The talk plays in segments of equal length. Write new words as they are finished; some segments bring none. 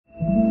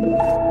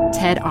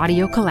TED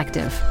Audio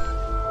Collective.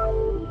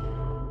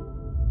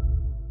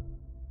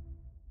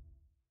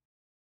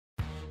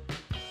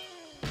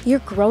 You're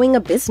growing a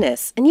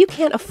business, and you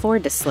can't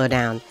afford to slow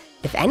down.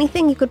 If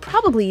anything, you could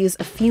probably use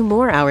a few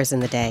more hours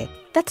in the day.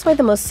 That's why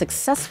the most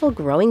successful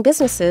growing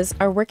businesses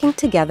are working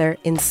together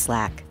in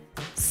Slack.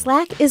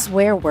 Slack is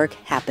where work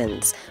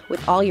happens,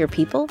 with all your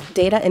people,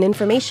 data, and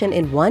information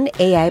in one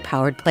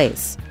AI-powered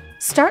place.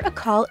 Start a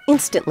call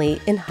instantly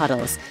in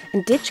huddles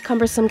and ditch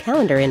cumbersome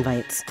calendar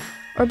invites.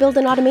 Or build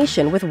an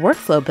automation with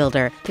Workflow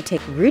Builder to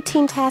take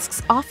routine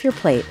tasks off your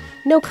plate,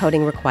 no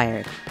coding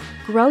required.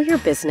 Grow your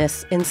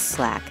business in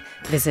Slack.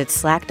 Visit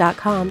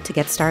slack.com to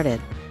get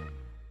started.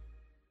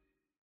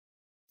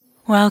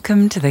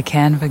 Welcome to the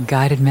Canva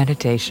guided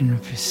meditation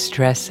for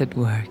stress at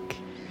work.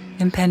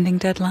 Impending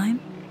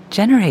deadline?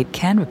 Generate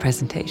Canva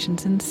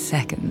presentations in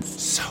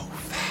seconds. So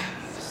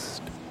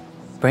fast.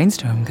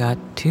 Brainstorm got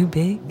too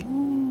big?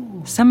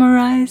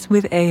 Summarize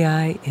with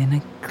AI in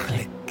a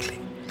click.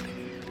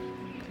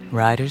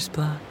 Writer's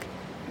block?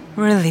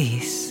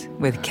 Release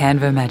with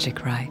Canva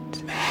Magic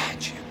Write.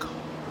 Magical.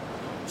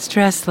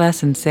 Stress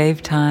less and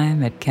save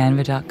time at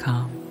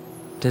canva.com.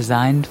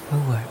 Designed for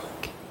work.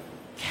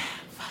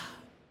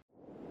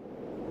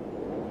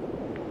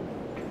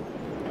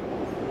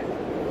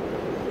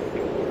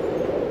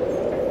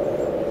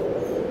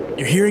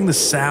 You're hearing the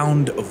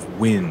sound of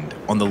wind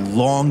on the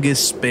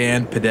longest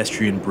spanned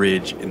pedestrian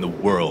bridge in the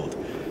world,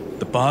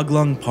 the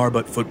Baglung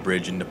Parbat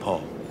footbridge in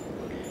Nepal.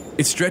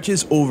 It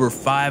stretches over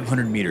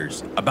 500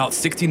 meters, about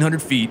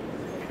 1,600 feet,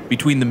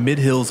 between the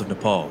mid-hills of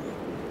Nepal.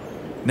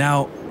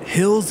 Now,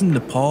 hills in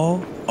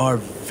Nepal are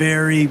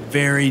very,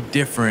 very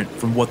different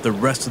from what the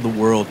rest of the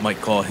world might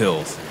call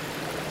hills.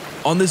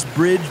 On this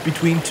bridge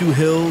between two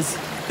hills,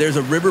 there's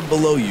a river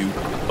below you,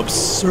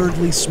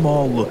 absurdly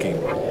small looking,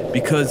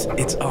 because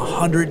it's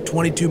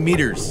 122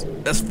 meters.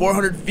 That's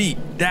 400 feet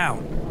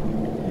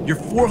down. You're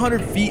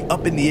 400 feet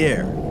up in the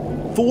air.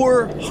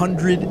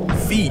 400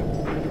 feet.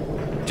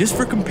 Just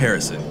for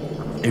comparison,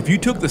 if you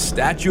took the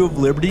Statue of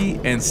Liberty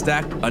and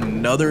stacked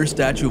another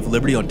Statue of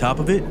Liberty on top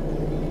of it,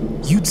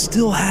 you'd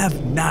still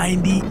have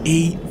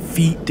 98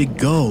 feet to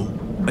go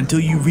until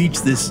you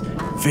reach this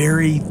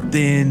very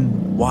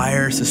thin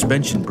wire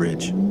suspension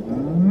bridge.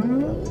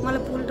 I'm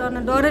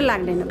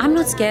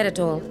not scared at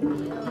all.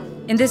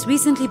 In this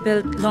recently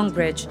built long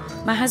bridge,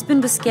 my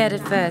husband was scared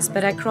at first,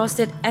 but I crossed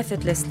it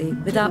effortlessly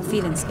without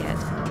feeling scared.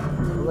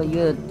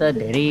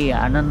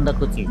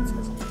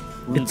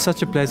 It's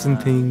such a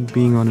pleasant thing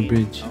being on a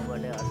bridge.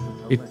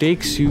 It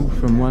takes you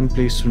from one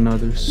place to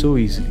another so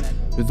easily,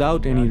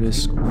 without any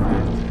risk or fear.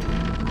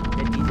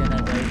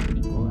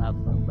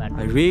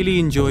 I really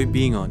enjoy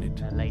being on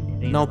it.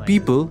 Now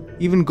people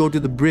even go to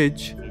the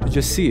bridge to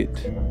just see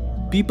it.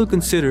 People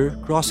consider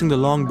crossing the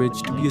long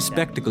bridge to be a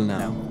spectacle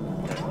now.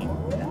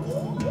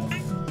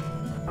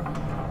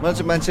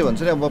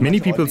 Many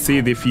people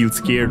say they feel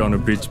scared on a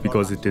bridge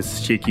because it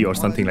is shaky or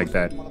something like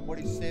that.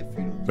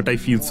 But I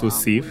feel so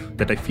safe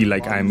that I feel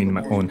like I'm in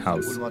my own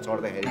house.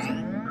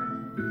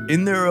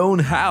 In their own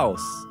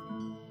house,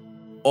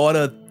 on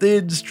a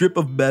thin strip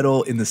of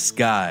metal in the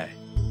sky.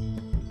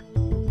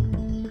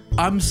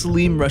 I'm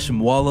Salim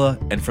Reshimwala,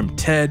 and from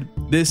TED,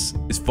 this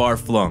is Far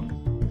Flung.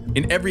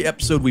 In every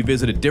episode, we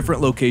visit a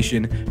different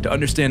location to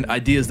understand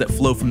ideas that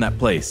flow from that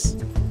place.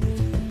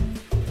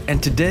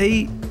 And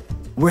today,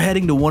 we're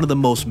heading to one of the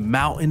most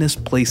mountainous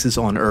places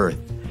on Earth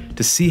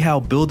to see how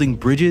building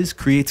bridges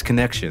creates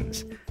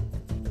connections,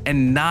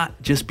 and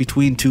not just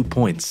between 2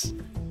 points.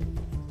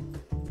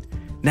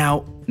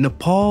 Now,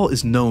 Nepal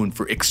is known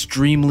for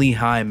extremely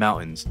high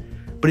mountains,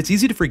 but it's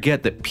easy to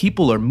forget that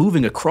people are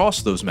moving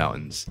across those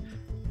mountains.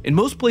 In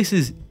most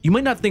places, you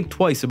might not think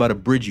twice about a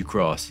bridge you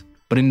cross,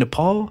 but in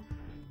Nepal,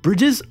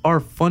 bridges are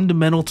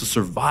fundamental to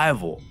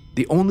survival,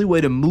 the only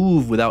way to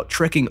move without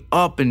trekking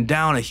up and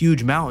down a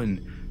huge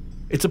mountain.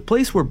 It's a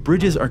place where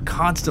bridges are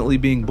constantly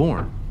being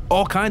born.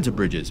 All kinds of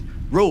bridges,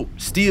 rope,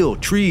 steel,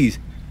 trees,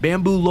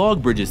 bamboo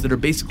log bridges that are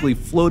basically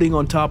floating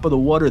on top of the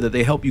water that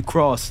they help you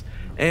cross,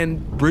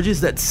 and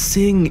bridges that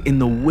sing in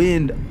the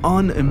wind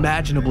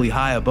unimaginably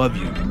high above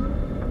you.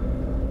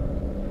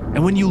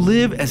 And when you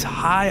live as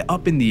high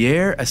up in the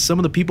air as some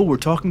of the people we're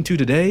talking to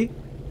today,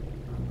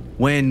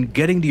 when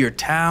getting to your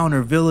town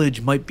or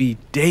village might be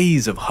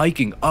days of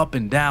hiking up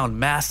and down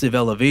massive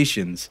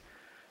elevations,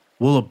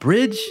 well, a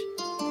bridge,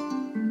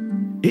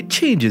 it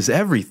changes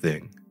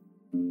everything.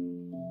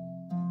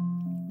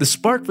 The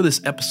spark for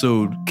this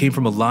episode came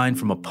from a line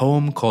from a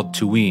poem called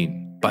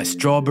Tuin by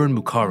Strawburn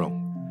Mukherjee.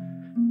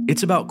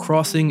 It's about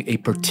crossing a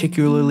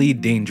particularly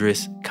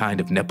dangerous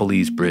kind of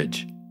Nepalese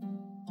bridge.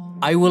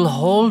 I will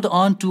hold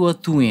on to a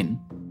Tuin.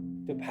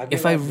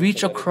 If I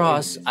reach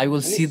across, I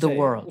will see the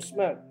world.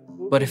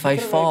 But if I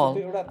fall,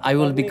 I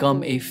will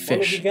become a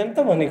fish.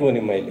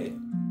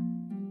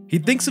 He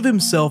thinks of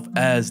himself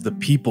as the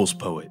people's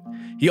poet.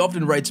 He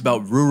often writes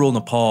about rural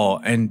Nepal,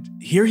 and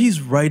here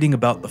he's writing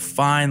about the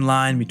fine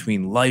line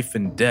between life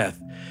and death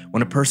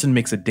when a person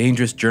makes a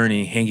dangerous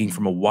journey hanging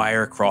from a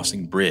wire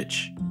crossing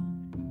bridge.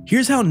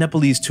 Here's how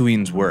Nepalese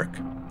Tuins work.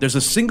 There's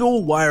a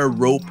single wire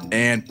rope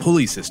and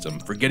pulley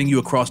system for getting you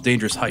across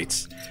dangerous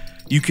heights.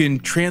 You can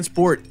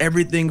transport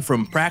everything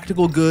from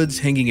practical goods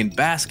hanging in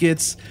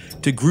baskets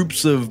to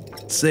groups of,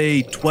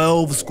 say,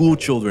 12 school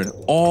children,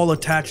 all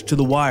attached to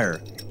the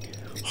wire,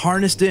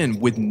 harnessed in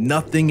with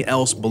nothing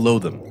else below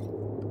them.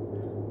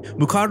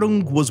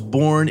 Mukardung was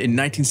born in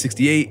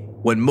 1968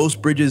 when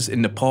most bridges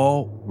in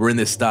Nepal were in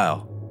this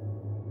style.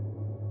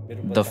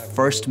 The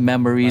first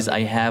memories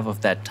I have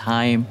of that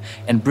time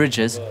and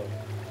bridges,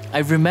 I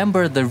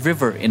remember the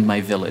river in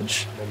my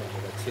village.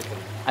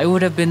 I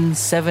would have been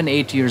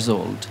 7-8 years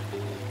old.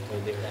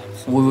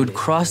 We would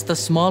cross the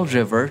small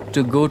river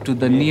to go to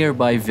the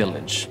nearby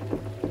village.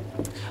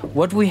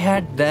 What we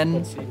had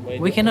then,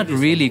 we cannot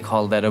really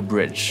call that a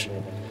bridge.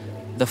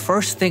 The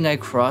first thing I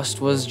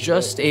crossed was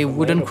just a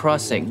wooden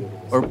crossing,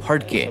 or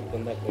parke.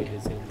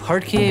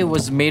 Parke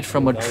was made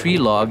from a tree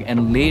log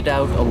and laid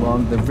out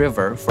along the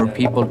river for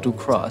people to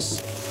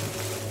cross.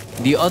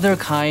 The other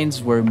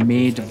kinds were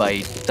made by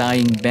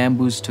tying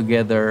bamboos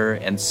together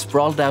and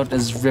sprawled out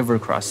as river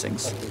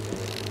crossings.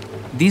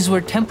 These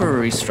were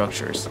temporary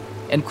structures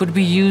and could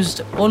be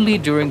used only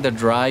during the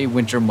dry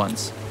winter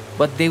months,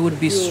 but they would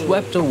be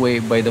swept away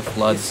by the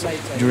floods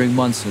during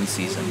monsoon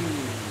season.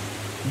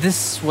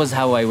 This was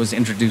how I was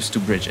introduced to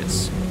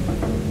bridges.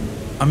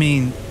 I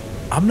mean,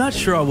 I'm not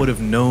sure I would have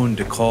known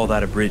to call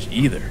that a bridge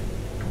either.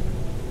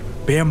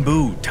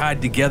 Bamboo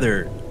tied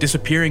together,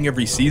 disappearing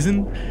every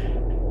season?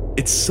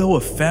 It's so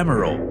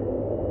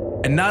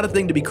ephemeral, and not a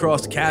thing to be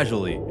crossed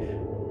casually.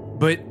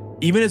 But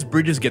even as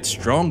bridges get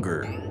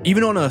stronger,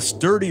 even on a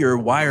sturdier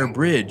wire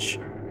bridge,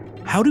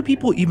 how do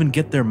people even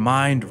get their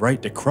mind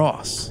right to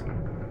cross?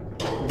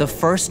 The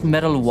first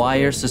metal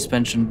wire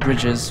suspension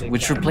bridges,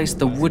 which replaced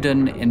the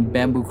wooden and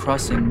bamboo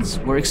crossings,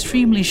 were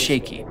extremely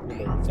shaky.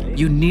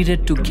 You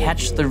needed to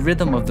catch the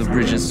rhythm of the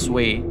bridge's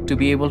sway to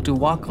be able to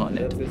walk on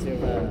it.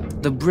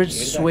 The bridge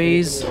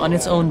sways on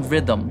its own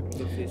rhythm,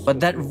 but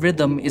that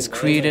rhythm is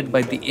created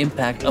by the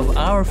impact of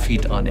our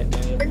feet on it.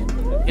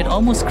 It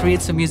almost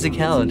creates a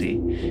musicality.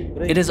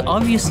 It is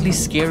obviously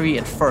scary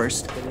at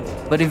first,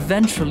 but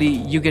eventually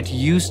you get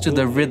used to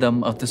the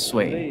rhythm of the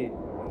sway.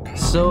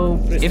 So,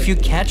 if you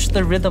catch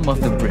the rhythm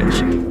of the bridge,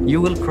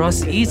 you will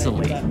cross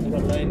easily.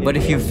 But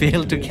if you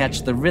fail to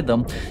catch the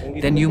rhythm,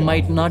 then you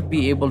might not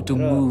be able to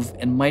move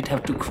and might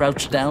have to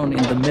crouch down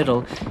in the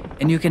middle,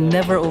 and you can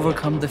never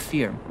overcome the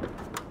fear.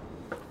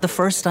 The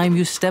first time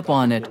you step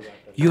on it,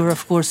 you're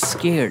of course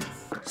scared.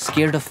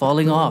 Scared of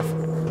falling off.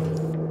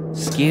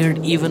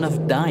 Scared even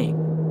of dying.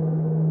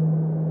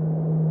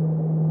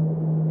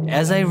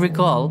 As I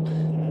recall,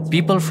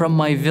 people from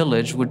my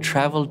village would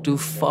travel to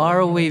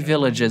faraway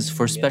villages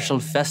for special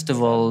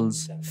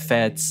festivals,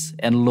 fetes,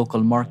 and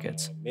local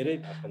markets.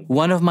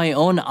 One of my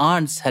own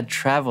aunts had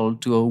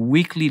traveled to a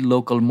weekly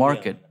local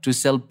market to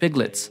sell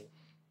piglets.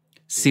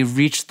 She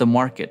reached the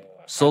market,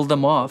 sold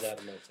them off,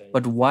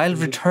 but while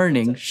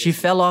returning, she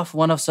fell off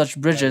one of such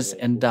bridges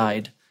and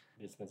died.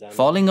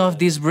 Falling off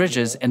these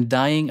bridges and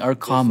dying are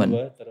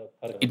common.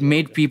 It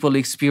made people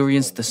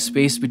experience the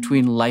space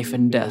between life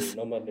and death.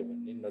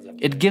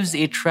 It gives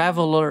a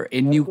traveler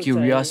a new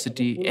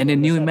curiosity and a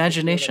new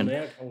imagination.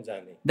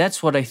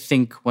 That's what I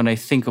think when I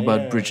think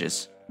about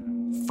bridges.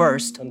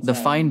 First, the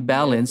fine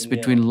balance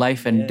between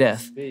life and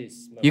death.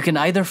 You can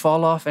either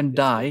fall off and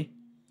die,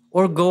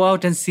 or go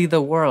out and see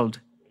the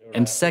world.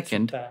 And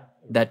second,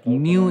 that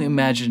new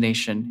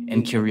imagination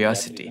and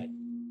curiosity.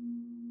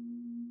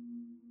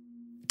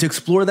 To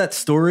explore that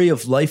story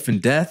of life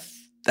and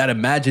death, that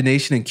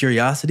imagination and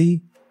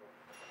curiosity,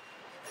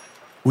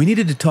 we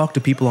needed to talk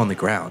to people on the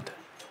ground.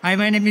 Hi,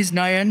 my name is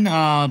Nayan.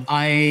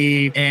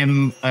 I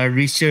am a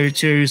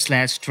researcher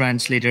 /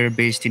 translator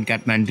based in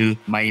Kathmandu.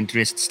 My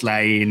interests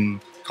lie in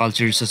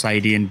culture,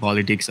 society, and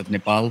politics of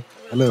Nepal.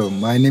 Hello,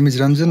 my name is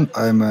Ranjan.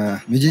 I'm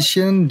a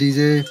musician,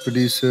 DJ,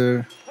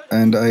 producer,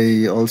 and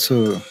I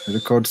also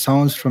record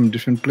sounds from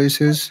different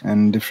places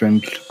and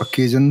different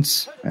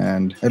occasions.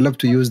 And I love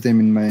to use them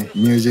in my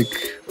music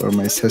or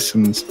my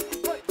sessions.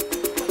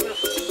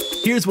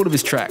 Here's one of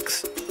his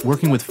tracks,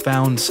 working with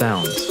found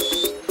sounds.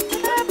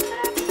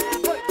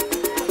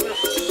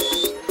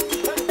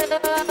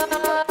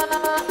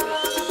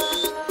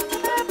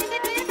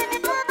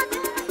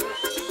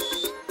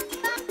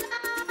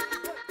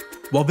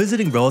 While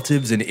visiting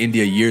relatives in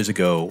India years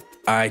ago,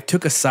 I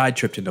took a side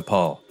trip to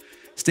Nepal.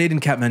 Stayed in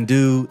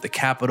Kathmandu, the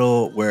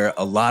capital where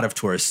a lot of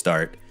tourists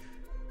start.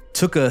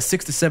 Took a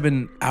 6 to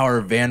 7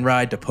 hour van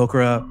ride to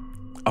Pokhara,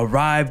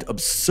 arrived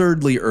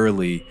absurdly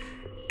early,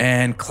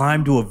 and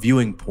climbed to a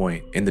viewing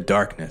point in the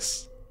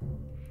darkness.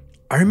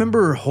 I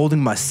remember holding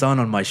my son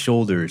on my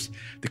shoulders.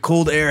 The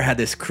cold air had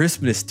this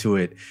crispness to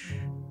it,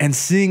 and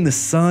seeing the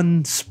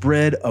sun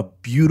spread a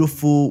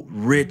beautiful,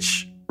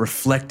 rich,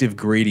 reflective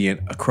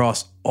gradient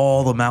across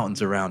all the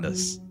mountains around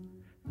us.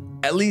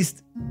 At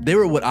least, they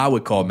were what I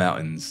would call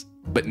mountains.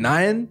 But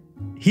Nayan,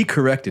 he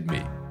corrected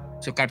me.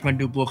 So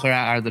Kathmandu,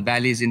 Pokhara are the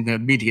valleys in the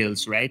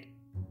mid-hills, right?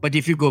 But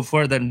if you go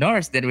further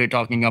north, then we're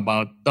talking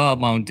about the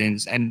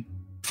mountains. And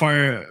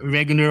for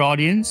regular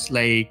audience,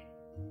 like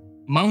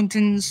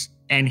mountains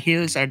and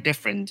hills are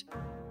different.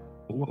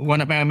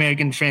 One of my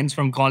American friends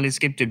from college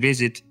came to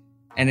visit,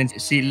 and then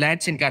she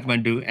lands in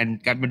Kathmandu,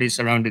 and Kathmandu is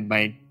surrounded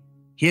by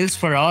hills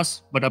for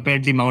us, but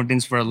apparently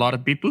mountains for a lot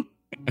of people.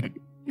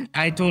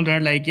 I told her,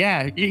 like,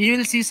 yeah, you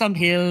will see some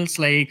hills,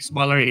 like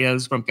smaller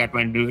hills from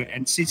Kathmandu.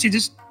 And she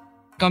just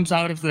comes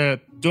out of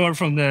the door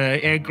from the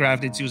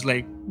aircraft and she was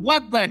like,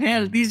 what the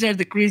hell? These are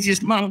the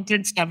craziest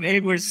mountains I've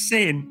ever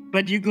seen.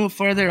 But you go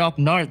further up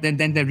north and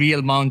then the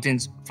real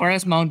mountains. For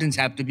us, mountains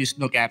have to be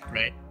snow-capped,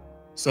 right?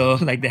 So,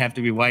 like, they have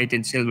to be white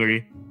and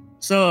silvery.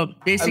 So,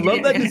 basically... I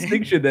love that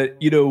distinction that,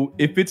 you know,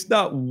 if it's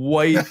not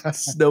white,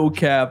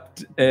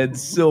 snow-capped, and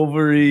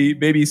silvery,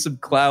 maybe some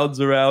clouds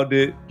around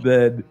it,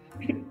 then...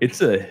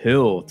 it's a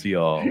hill to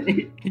y'all.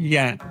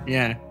 Yeah.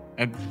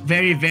 A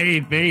very, very,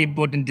 very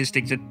important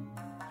distinction.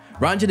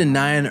 Ranjan and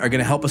Nayan are going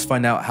to help us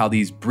find out how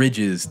these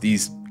bridges,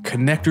 these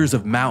connectors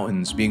of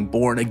mountains being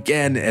born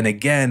again and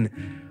again,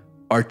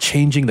 are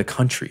changing the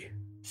country.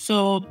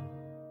 So,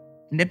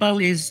 Nepal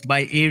is,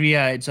 by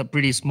area, it's a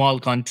pretty small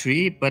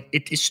country, but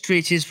it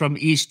stretches from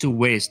east to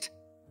west.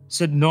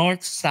 So,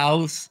 north,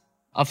 south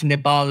of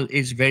Nepal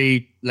is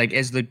very, like,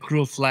 as the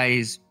crow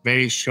flies,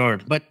 very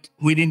short. But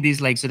within these,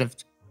 like, sort of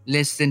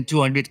less than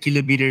 200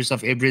 kilometers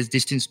of average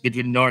distance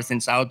between north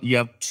and south, you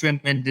have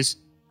tremendous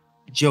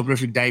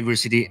geographic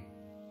diversity.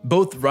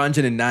 Both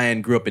Ranjan and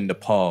Nayan grew up in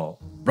Nepal.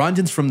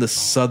 Ranjan's from the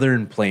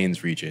southern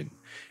plains region.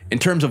 In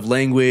terms of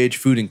language,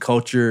 food, and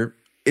culture,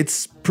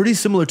 it's pretty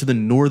similar to the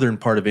northern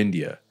part of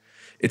India.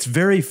 It's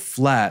very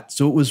flat,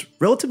 so it was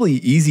relatively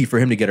easy for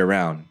him to get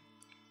around.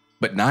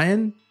 But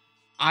Nayan?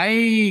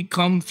 I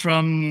come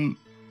from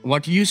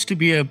what used to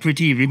be a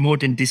pretty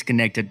remote and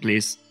disconnected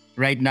place.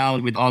 Right now,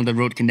 with all the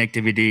road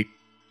connectivity,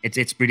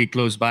 it's pretty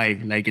close by.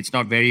 Like, it's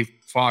not very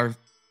far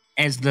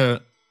as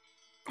the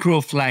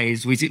crow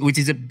flies, which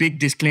is a big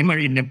disclaimer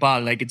in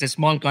Nepal. Like, it's a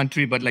small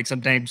country, but like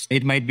sometimes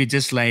it might be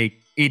just like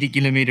 80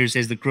 kilometers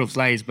as the crow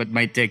flies, but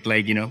might take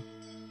like,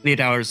 8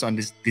 hours on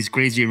these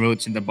crazy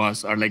roads in the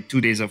bus, or like 2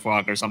 days of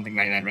walk or something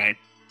like that, right?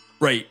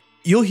 Right.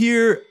 You'll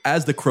hear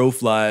 "as the crow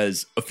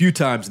flies" a few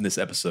times in this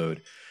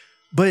episode,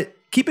 but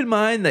keep in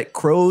mind that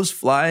crows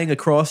flying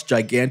across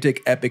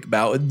gigantic epic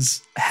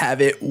mountains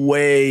have it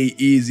way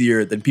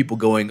easier than people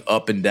going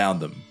up and down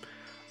them.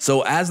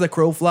 So "as the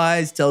crow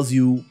flies" tells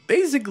you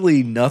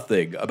basically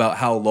nothing about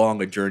how long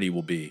a journey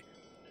will be.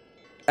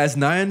 As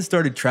Nayan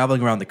started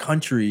traveling around the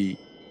country,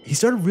 he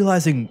started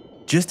realizing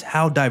just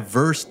how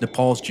diverse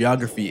Nepal's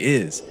geography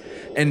is,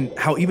 and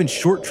how even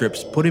short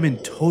trips put him in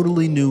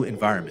totally new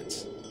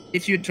environments.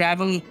 If you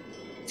travel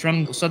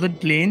from southern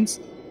plains,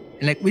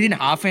 like within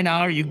half an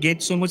hour, you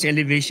get so much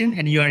elevation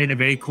and you are in a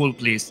very cold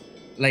place.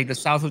 Like the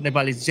south of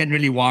Nepal is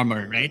generally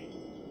warmer, right?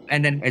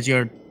 And then as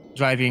you're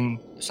driving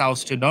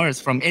south to north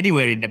from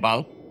anywhere in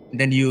Nepal,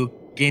 then you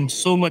gain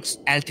so much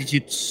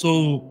altitude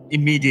so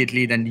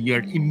immediately, then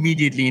you're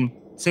immediately in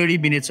 30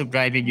 minutes of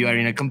driving, you are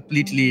in a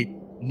completely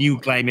new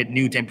climate,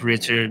 new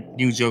temperature,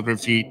 new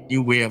geography,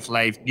 new way of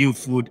life, new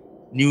food,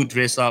 new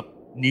dress up,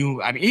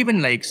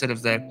 even like sort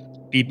of the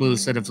people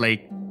sort of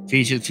like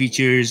facial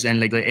features and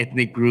like the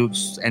ethnic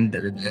groups, and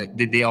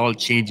they all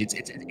change. It's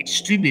an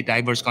extremely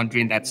diverse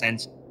country in that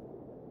sense.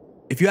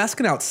 If you ask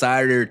an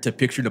outsider to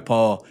picture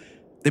Nepal,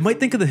 they might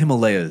think of the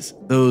Himalayas,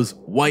 those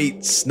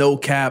white,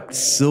 snow-capped,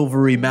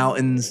 silvery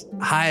mountains,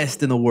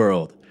 highest in the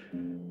world.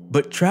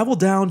 But travel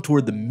down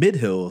toward the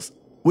mid-hills,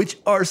 which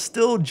are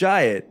still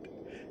giant,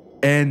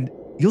 and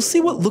you'll see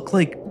what look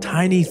like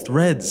tiny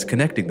threads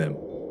connecting them.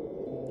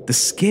 The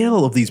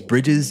scale of these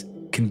bridges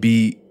can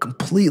be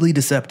completely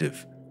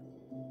deceptive.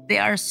 They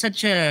are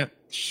such a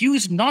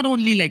huge, not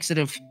only like sort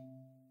of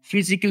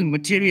physical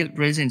material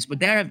presence, but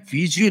they are a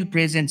visual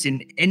presence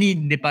in any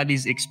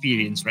Nepalese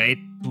experience, right?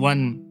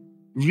 One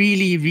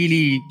really,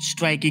 really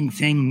striking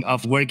thing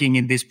of working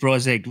in this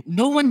project,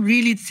 no one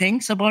really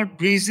thinks about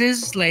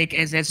bridges like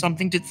as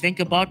something to think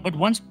about. But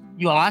once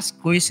you ask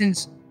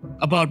questions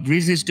about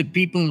bridges to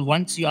people,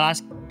 once you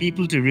ask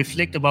people to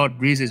reflect about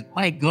bridges,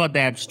 my God,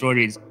 they have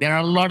stories. There are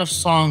a lot of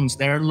songs,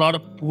 there are a lot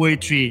of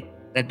poetry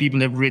that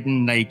people have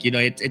written. Like,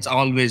 it's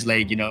always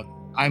like,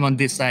 I'm on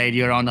this side,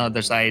 you're on the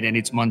other side, and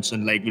it's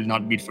monsoon, like we'll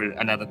not meet for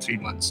another 3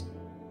 months.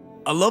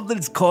 I love that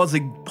it's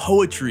causing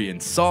poetry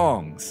and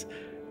songs.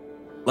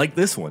 Like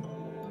this one.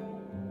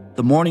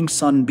 The morning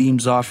sun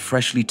beams off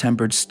freshly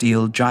tempered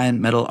steel, giant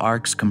metal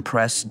arcs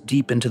compressed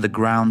deep into the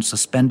ground,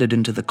 suspended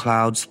into the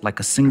clouds like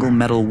a single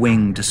metal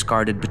wing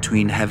discarded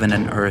between heaven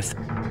and earth.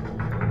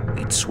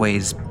 It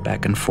sways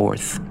back and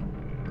forth.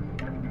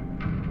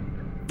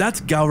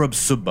 That's Gaurab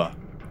Subba,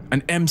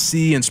 an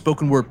MC and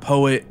spoken word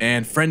poet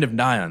and friend of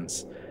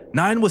Nayan's.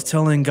 Nayan was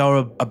telling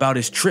Gaurab about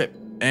his trip,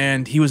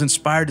 and he was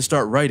inspired to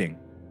start writing.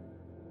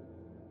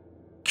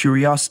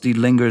 Curiosity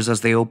lingers as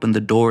they open the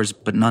doors,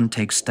 but none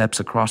take steps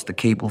across the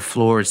cable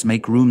floors.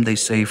 Make room, they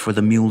say, for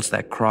the mules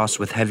that cross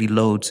with heavy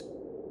loads.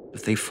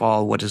 If they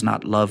fall, what is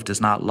not loved is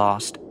not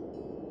lost.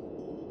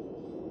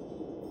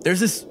 There's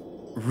this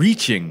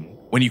reaching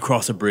when you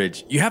cross a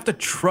bridge. You have to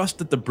trust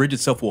that the bridge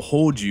itself will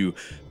hold you,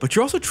 but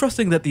you're also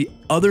trusting that the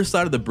other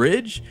side of the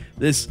bridge,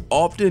 this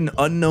often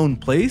unknown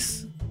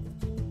place,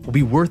 will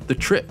be worth the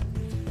trip.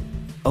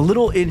 A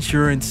little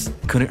insurance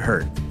couldn't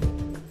hurt.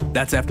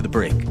 That's after the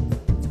break.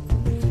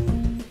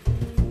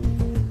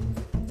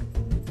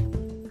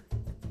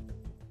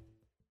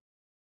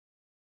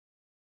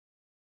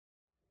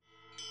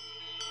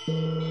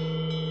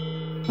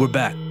 We're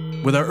back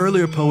with our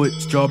earlier poet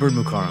Strawbird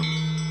Mukharam,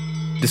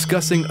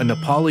 discussing a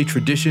Nepali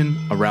tradition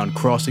around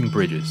crossing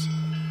bridges.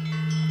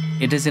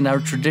 It is in our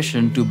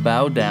tradition to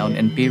bow down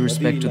and pay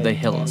respect to the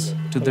hills,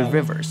 to the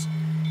rivers.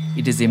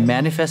 It is a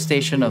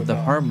manifestation of the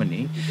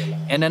harmony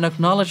and an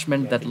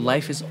acknowledgement that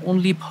life is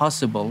only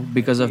possible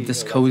because of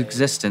this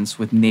coexistence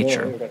with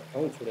nature.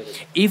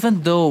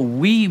 Even though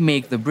we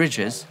make the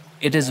bridges,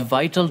 it is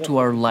vital to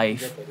our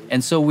life,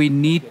 and so we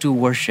need to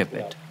worship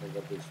it.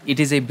 It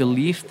is a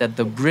belief that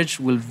the bridge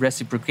will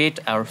reciprocate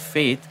our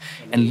faith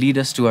and lead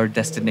us to our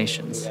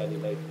destinations.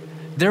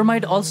 There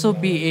might also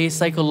be a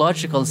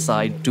psychological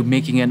side to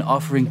making an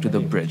offering to the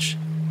bridge,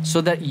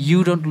 so that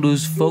you don't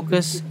lose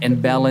focus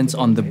and balance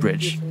on the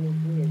bridge.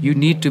 You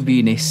need to be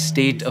in a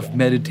state of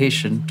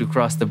meditation to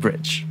cross the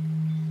bridge.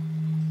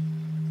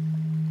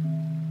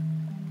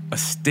 A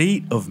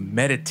state of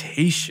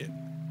meditation.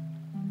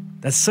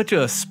 That's such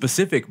a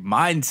specific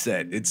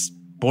mindset. It's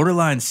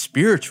borderline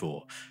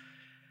spiritual.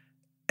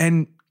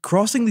 And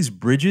crossing these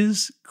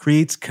bridges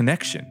creates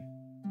connection.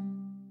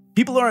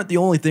 People aren't the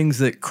only things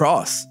that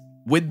cross.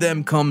 With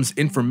them comes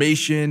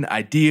information,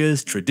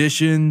 ideas,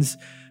 traditions,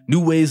 new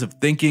ways of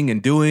thinking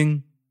and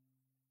doing.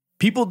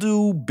 People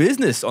do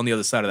business on the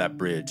other side of that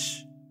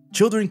bridge.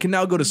 Children can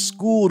now go to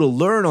school to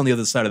learn on the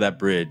other side of that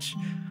bridge.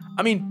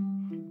 I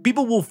mean,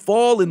 people will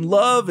fall in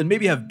love and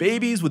maybe have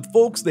babies with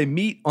folks they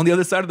meet on the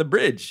other side of the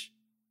bridge.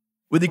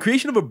 With the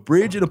creation of a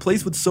bridge in a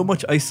place with so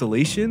much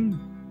isolation,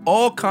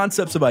 all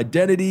concepts of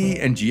identity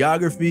and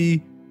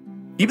geography,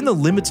 even the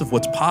limits of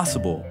what's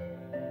possible,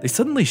 they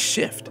suddenly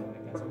shift.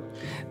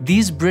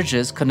 These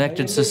bridges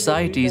connected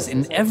societies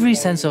in every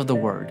sense of the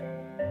word,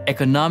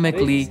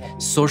 economically,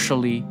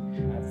 socially,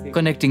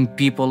 connecting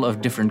people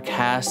of different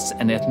castes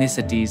and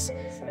ethnicities,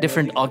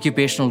 different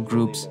occupational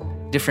groups,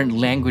 different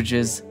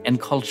languages and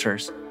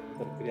cultures.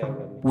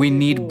 We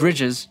need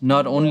bridges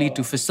not only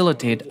to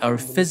facilitate our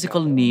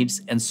physical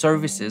needs and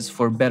services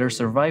for better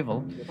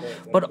survival,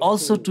 but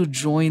also to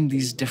join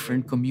these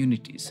different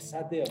communities.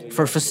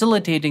 For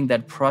facilitating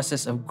that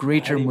process of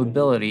greater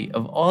mobility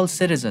of all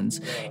citizens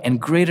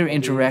and greater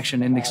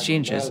interaction and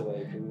exchanges,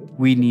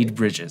 we need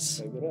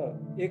bridges.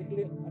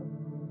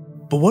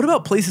 But what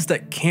about places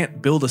that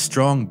can't build a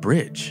strong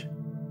bridge?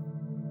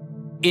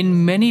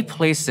 In many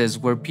places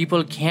where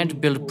people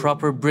can't build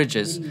proper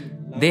bridges,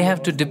 they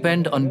have to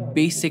depend on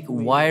basic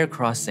wire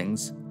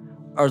crossings,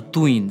 or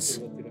tuins.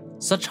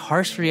 Such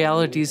harsh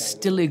realities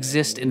still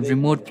exist in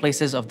remote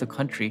places of the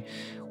country,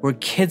 where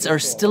kids are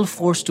still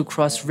forced to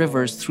cross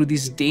rivers through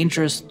these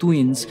dangerous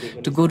tuins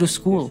to go to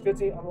school.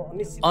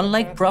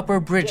 Unlike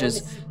proper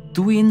bridges,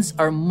 tuins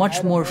are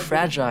much more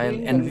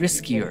fragile and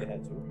riskier.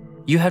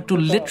 You have to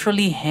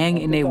literally hang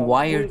in a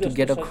wire to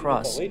get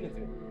across.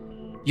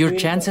 Your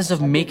chances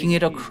of making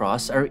it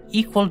across are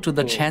equal to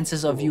the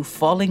chances of you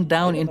falling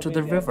down into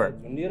the river.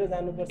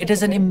 It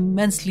is an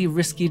immensely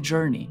risky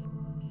journey.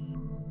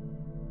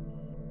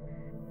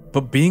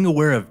 But being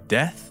aware of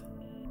death,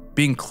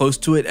 being close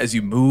to it as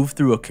you move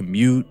through a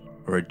commute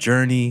or a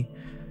journey,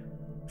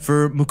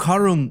 for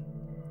Mukharam,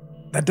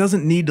 that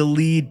doesn't need to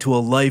lead to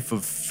a life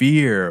of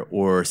fear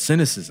or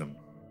cynicism.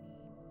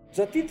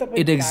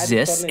 It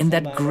exists in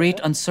that great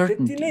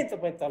uncertainty.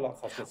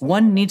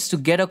 One needs to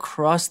get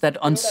across that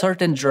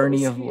uncertain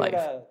journey of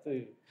life.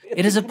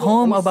 It is a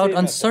poem about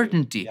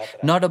uncertainty,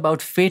 not about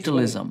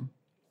fatalism.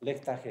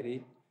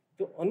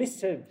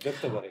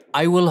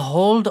 I will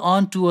hold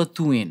on to a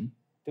tuin.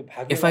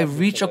 If I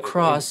reach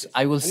across,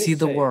 I will see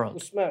the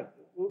world.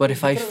 But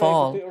if I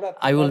fall,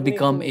 I will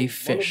become a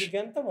fish.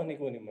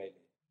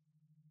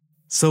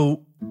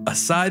 So,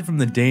 aside from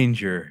the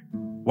danger,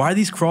 why are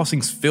these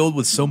crossings filled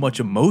with so much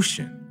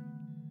emotion?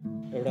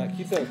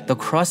 The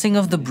crossing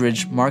of the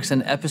bridge marks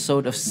an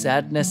episode of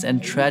sadness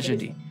and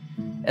tragedy.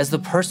 As the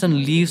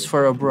person leaves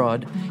for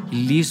abroad,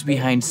 he leaves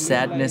behind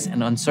sadness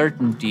and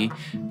uncertainty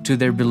to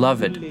their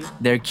beloved,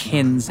 their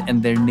kins,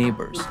 and their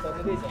neighbors.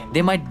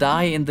 They might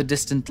die in the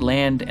distant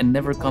land and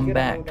never come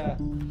back.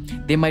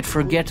 They might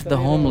forget the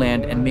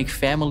homeland and make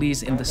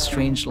families in the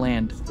strange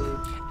land.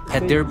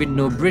 Had there been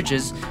no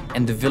bridges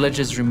and the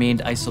villages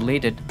remained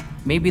isolated,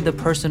 maybe the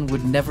person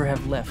would never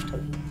have left.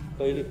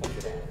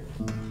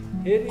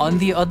 On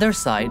the other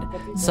side,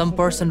 some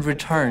person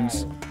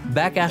returns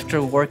back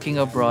after working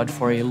abroad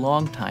for a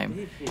long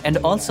time and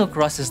also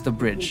crosses the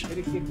bridge.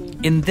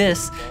 In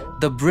this,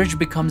 the bridge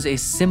becomes a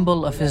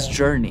symbol of his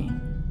journey,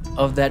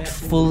 of that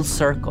full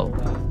circle.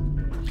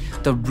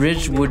 The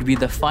bridge would be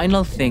the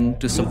final thing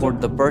to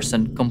support the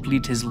person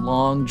complete his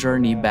long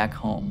journey back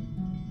home.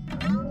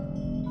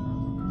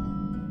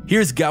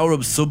 Here's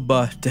Gaurav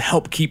Subba to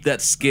help keep that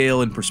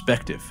scale in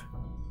perspective.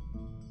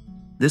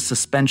 This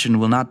suspension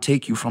will not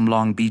take you from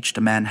Long Beach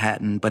to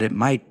Manhattan, but it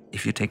might,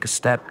 if you take a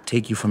step,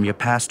 take you from your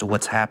past to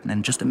what's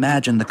happening. Just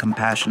imagine the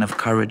compassion of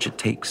courage it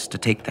takes to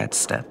take that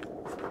step.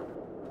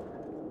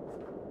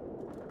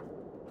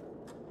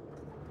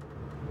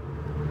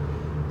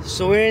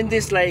 So we're in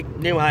this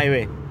new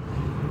highway.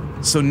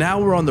 So now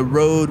we're on the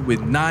road with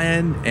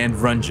Nayan and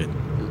Ranjan.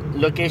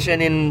 Location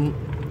in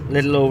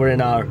little over an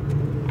hour.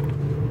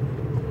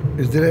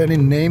 Is there any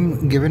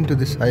name given to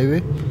this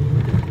highway?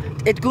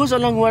 It goes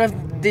along one of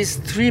these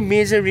three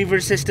major river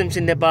systems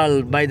in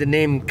Nepal by the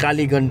name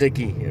Kali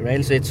Gandaki,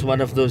 right? So it's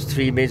one of those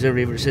three major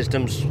river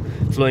systems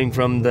flowing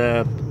from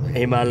the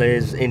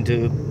Himalayas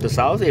into the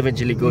south,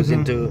 eventually goes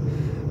into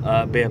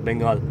Bay of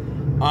Bengal.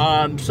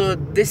 So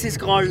this is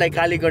called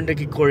Kali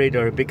Gandaki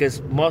corridor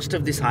because most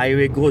of this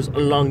highway goes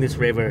along this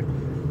river,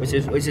 which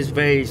is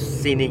very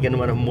scenic and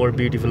one of the more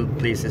beautiful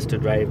places to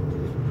drive.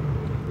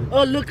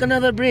 Oh, look,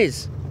 another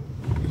bridge.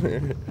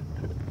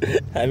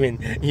 I mean,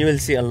 you will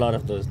see a lot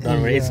of those.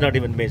 Don't worry, it's not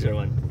even a major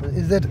one.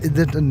 Is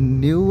that a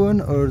new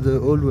one or the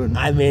old one?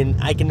 I mean,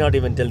 I cannot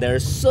even tell. There are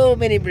so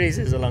many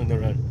bridges along the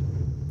road.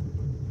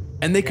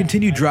 And they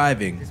continue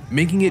driving,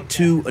 making it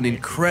to an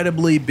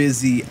incredibly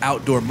busy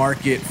outdoor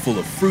market full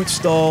of fruit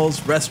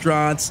stalls,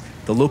 restaurants,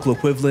 the local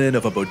equivalent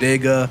of a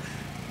bodega,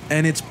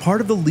 and it's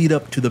part of the lead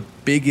up to the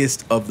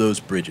biggest of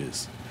those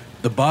bridges,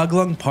 the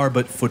Baglung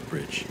Parbut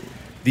footbridge,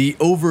 the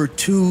over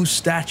 2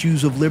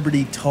 Statues of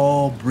Liberty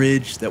tall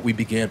bridge that we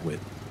began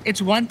with.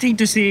 It's one thing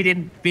to see it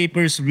in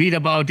papers, read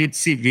about it,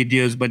 see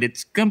videos, but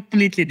it's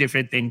completely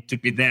different thing to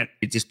be there.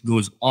 It just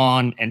goes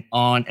on and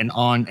on and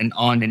on and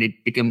on, and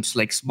it becomes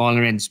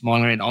smaller and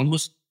smaller and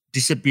almost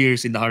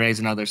disappears in the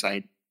horizon other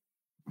side.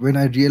 When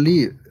I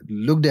really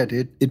looked at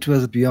it, it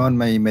was beyond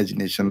my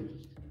imagination.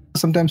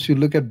 Sometimes you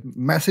look at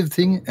massive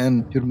thing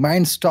and your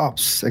mind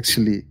stops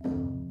actually.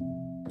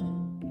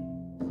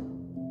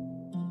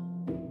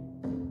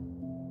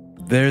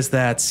 There's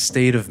that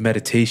state of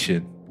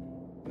meditation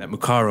that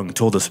Mukarung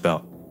told us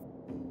about.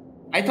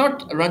 I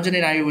thought Ranjan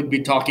and I would be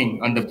talking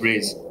on the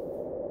bridge.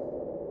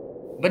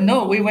 But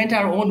no, we went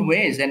our own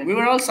ways and we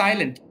were all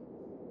silent.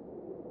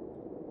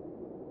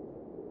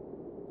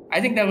 I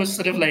think that was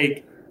sort of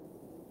a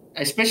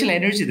special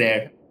energy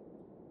there.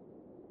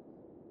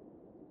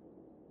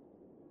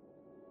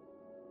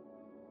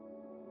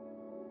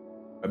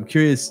 I'm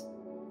curious,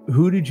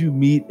 who did you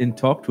meet and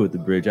talk to at the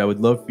bridge? I would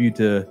love for you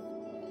to...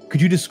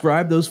 Could you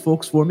describe those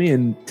folks for me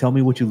and tell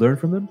me what you learned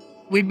from them?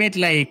 We met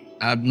a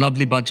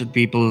lovely bunch of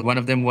people. One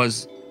of them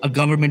was a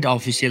government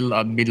official,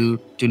 a middle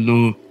to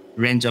low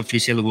range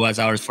official who was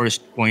our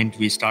first point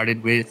we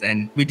started with.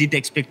 And we didn't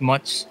expect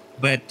much,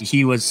 but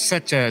he was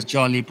such a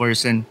jolly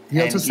person. He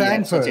also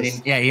sang for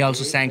us. He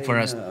also sang for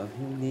us.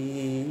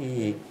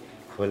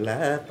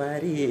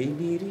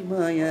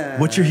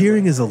 What you're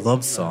hearing is a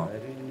love song.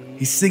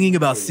 He's singing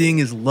about seeing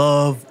his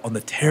love on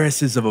the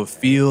terraces of a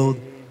field,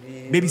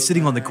 maybe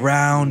sitting on the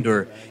ground,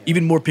 or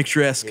even more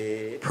picturesque,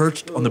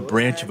 perched on the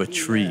branch of a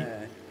tree.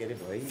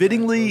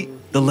 Fittingly,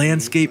 the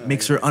landscape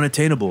makes her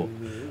unattainable.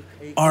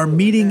 Our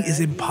meeting is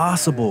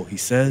impossible, he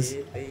says.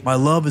 My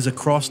love is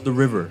across the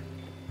river,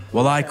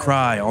 while I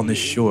cry on this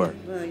shore.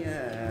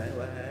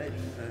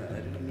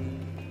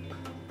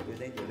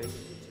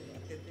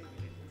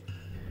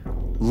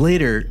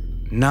 Later,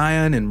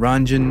 Nayan and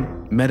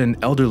Ranjan met an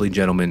elderly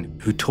gentleman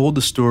who told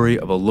the story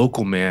of a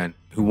local man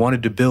who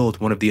wanted to build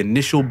one of the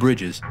initial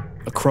bridges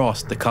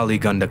across the Kali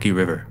Gandaki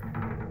River.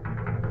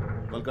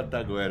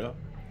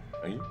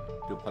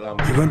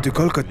 He went to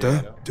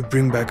Kolkata to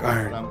bring back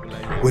iron,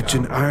 which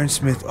an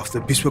ironsmith of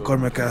the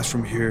Biswakarma caste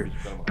from here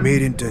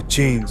made into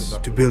chains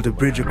to build a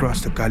bridge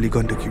across the Kali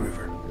Gandaki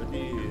River.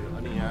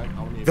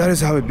 That is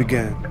how it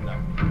began.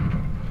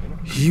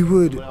 He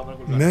would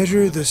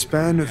measure the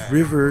span of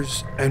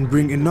rivers and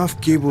bring enough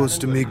cables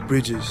to make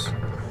bridges.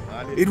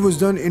 It was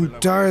done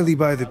entirely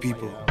by the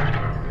people.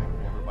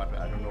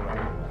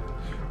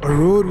 A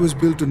road was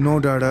built to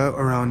Nodara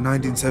around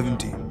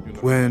 1970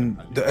 when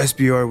the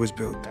SBR was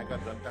built.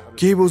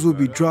 Cables would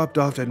be dropped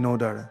off at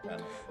Nodara.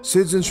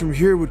 Citizens from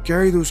here would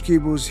carry those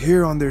cables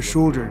here on their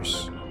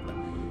shoulders.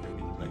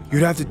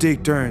 You'd have to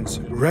take turns,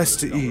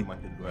 rest to eat.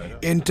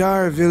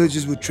 Entire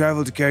villages would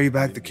travel to carry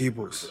back the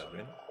cables.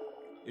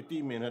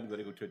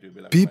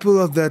 People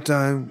of that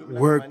time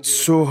worked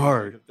so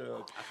hard.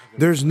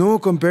 There's no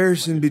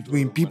comparison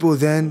between people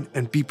then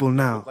and people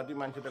now.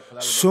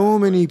 So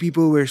many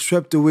people were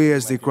swept away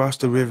as they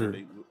crossed the river.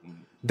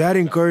 That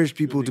encouraged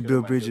people to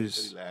build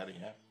bridges.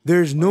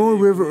 There's no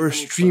river or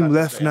stream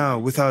left now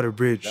without a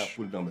bridge.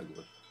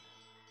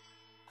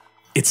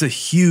 It's a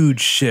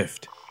huge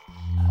shift.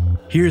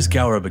 Here's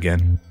Gaurav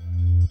again.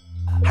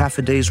 Half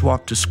a day's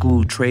walk to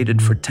school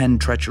traded for 10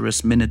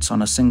 treacherous minutes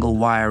on a single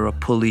wire, a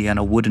pulley, and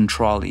a wooden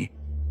trolley.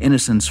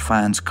 Innocence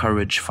finds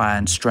courage,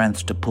 finds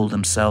strength to pull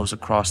themselves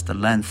across the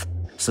length.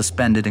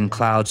 Suspended in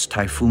clouds,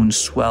 typhoons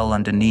swell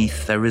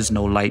underneath. There is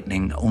no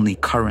lightning, only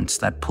currents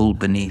that pull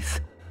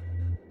beneath.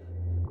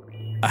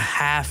 A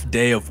half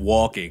day of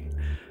walking.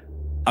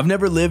 I've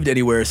never lived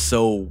anywhere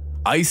so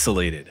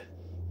isolated.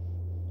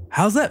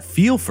 How's that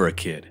feel for a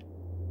kid?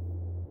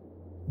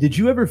 Did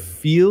you ever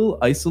feel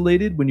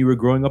isolated when you were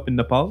growing up in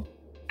Nepal?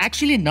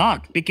 Actually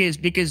not, because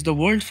the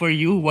world for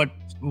you, what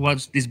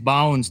was this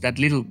bounds, that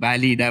little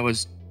valley, that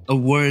was a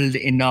world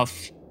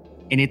enough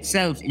in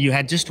itself. You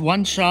had just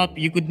one shop,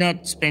 you could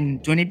not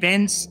spend 20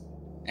 pence,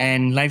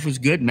 and life was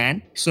good,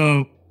 man.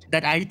 So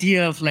that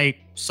idea of like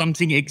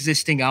something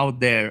existing out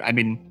there, I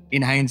mean,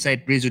 in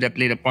hindsight, Bridge would have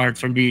played a part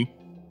for me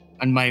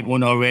and my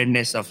own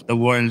awareness of the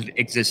world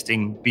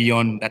existing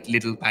beyond that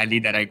little valley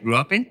that I grew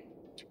up in.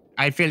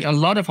 I felt a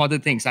lot of other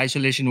things.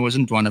 Isolation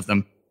wasn't one of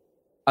them.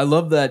 I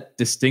love that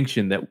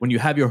distinction that when you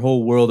have your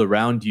whole world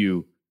around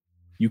you,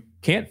 you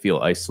can't feel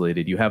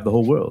isolated. You have the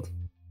whole world.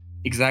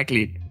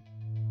 Exactly.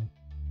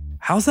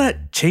 How's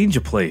that change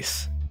a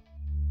place?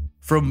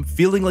 From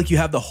feeling like you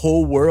have the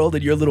whole world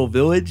in your little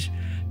village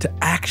to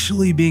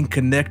actually being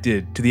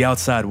connected to the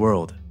outside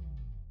world.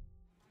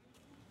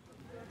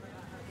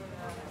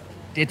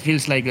 It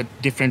feels like a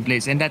different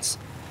place. And that's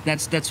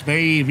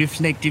very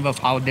reflective of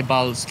how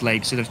Nepal's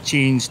like sort of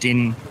changed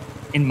in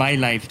my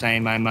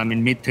lifetime. I'm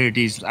in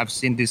mid-30s. I've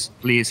seen this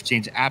place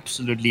change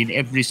absolutely in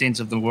every sense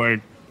of the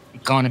word,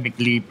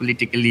 economically,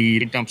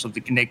 politically, in terms of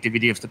the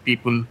connectivity of the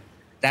people.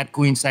 That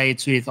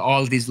coincides with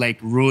all these like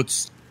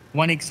roads.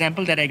 One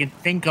example that I can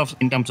think of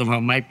in terms of how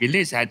my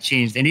village had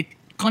changed, and it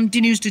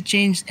continues to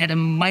change at a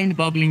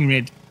mind-boggling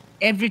rate.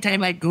 Every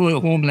time I go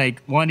home,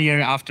 like 1 year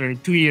after,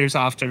 2 years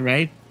after,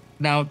 right?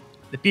 Now,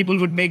 the people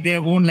would make their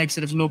own like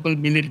sort of local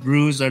millet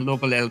brews or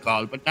local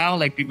alcohol. But now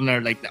like people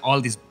are like all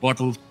these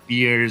bottled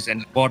beers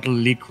and bottled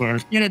liquor.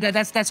 You know,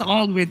 that's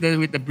all with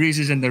the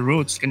breezes and the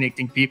roads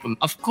connecting people.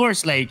 Of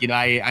course, like, you know,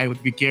 I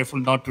would be careful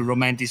not to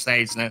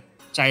romanticize the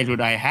childhood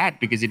I had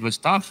because it was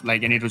tough,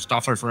 like, and it was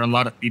tougher for a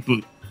lot of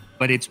people.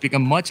 But it's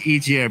become much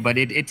easier, but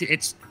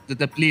it's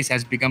the place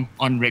has become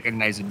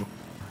unrecognizable.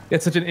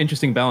 It's such an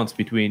interesting balance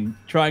between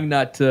trying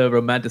not to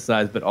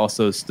romanticize, but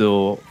also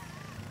still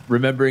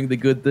remembering the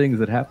good things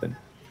that happen.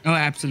 Oh,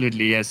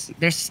 absolutely, yes.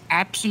 There's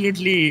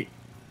absolutely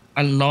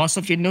a loss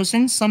of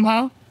innocence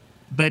somehow.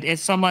 But as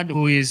someone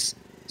who is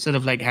sort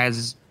of like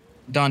has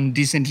done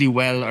decently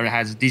well or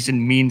has decent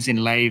means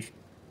in life,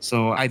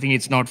 so I think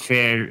it's not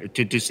fair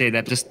to say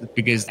that just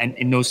because an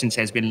innocence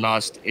has been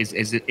lost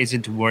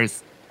isn't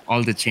worth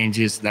all the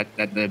changes that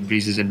the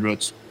breezes and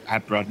roads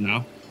have brought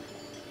now.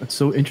 It's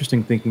so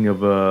interesting thinking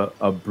of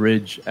a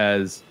bridge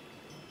as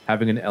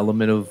having an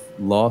element of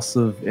loss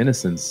of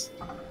innocence.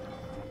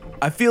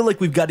 I feel like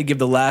we've got to give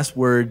the last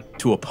word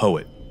to a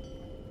poet.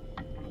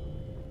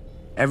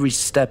 Every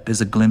step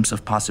is a glimpse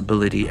of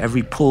possibility,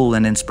 every pull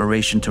an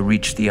inspiration to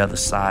reach the other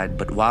side.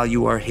 But while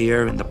you are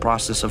here in the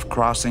process of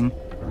crossing,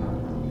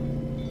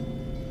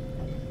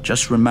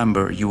 just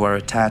remember you are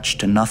attached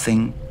to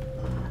nothing,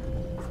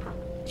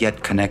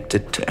 yet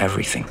connected to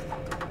everything.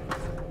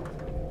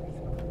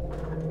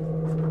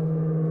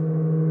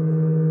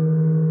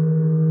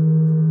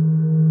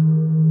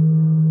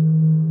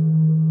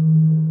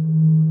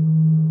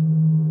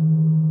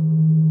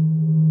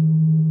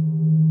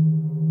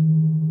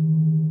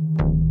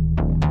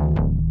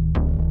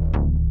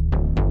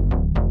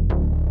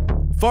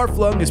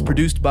 Far-Flung is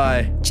produced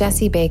by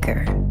Jesse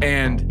Baker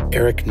and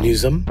Eric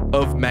Newsom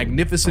of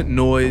Magnificent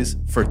Noise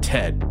for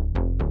TED.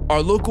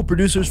 Our local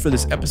producers for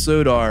this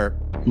episode are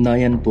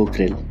Nayan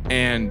Pokhrel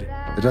and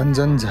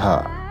Ranjan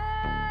Jha.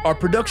 Our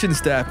production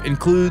staff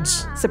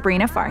includes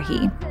Sabrina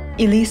Farhi,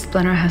 Elise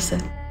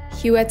Blenner-Hassett,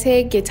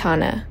 Huete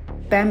Gitana,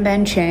 Bam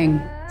Ben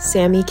Chang,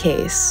 Sammy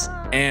Case,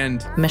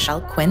 and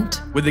Michelle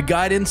Quint, with the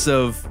guidance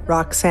of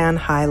Roxanne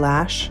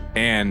Highlash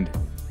and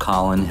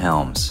Colin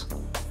Helms.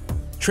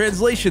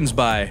 Translations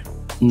by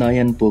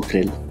Nayan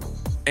Pokhrel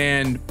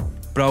and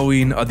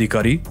Praveen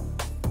Adhikari.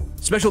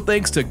 Special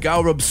thanks to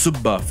Gaurav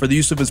Subba for the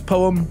use of his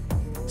poem,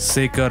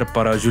 Sekar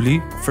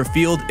Parajuli for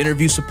field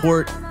interview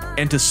support,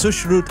 and to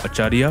Sushrut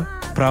Acharya,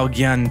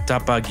 Pragyan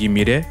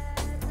Tapagimire,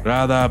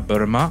 Radha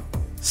Burma,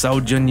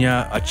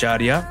 Saujanya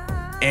Acharya,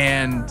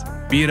 and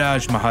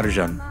Biraj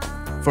Maharjan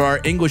for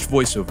our English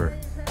voiceover.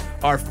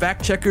 Our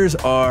fact checkers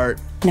are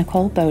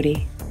Nicole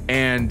Bodie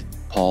and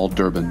Paul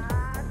Durbin.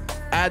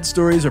 Ad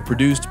stories are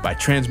produced by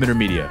Transmitter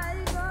Media.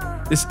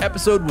 This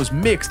episode was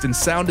mixed and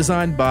sound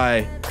designed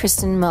by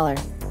Kristen Muller.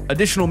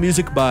 Additional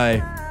music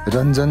by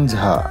Ranjan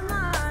Jha.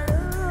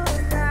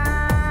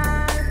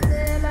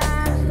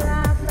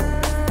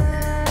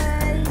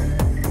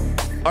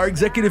 Our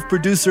executive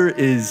producer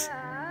is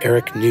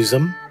Eric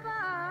Newsom.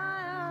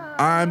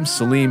 I'm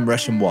Salim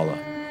Reshamwala.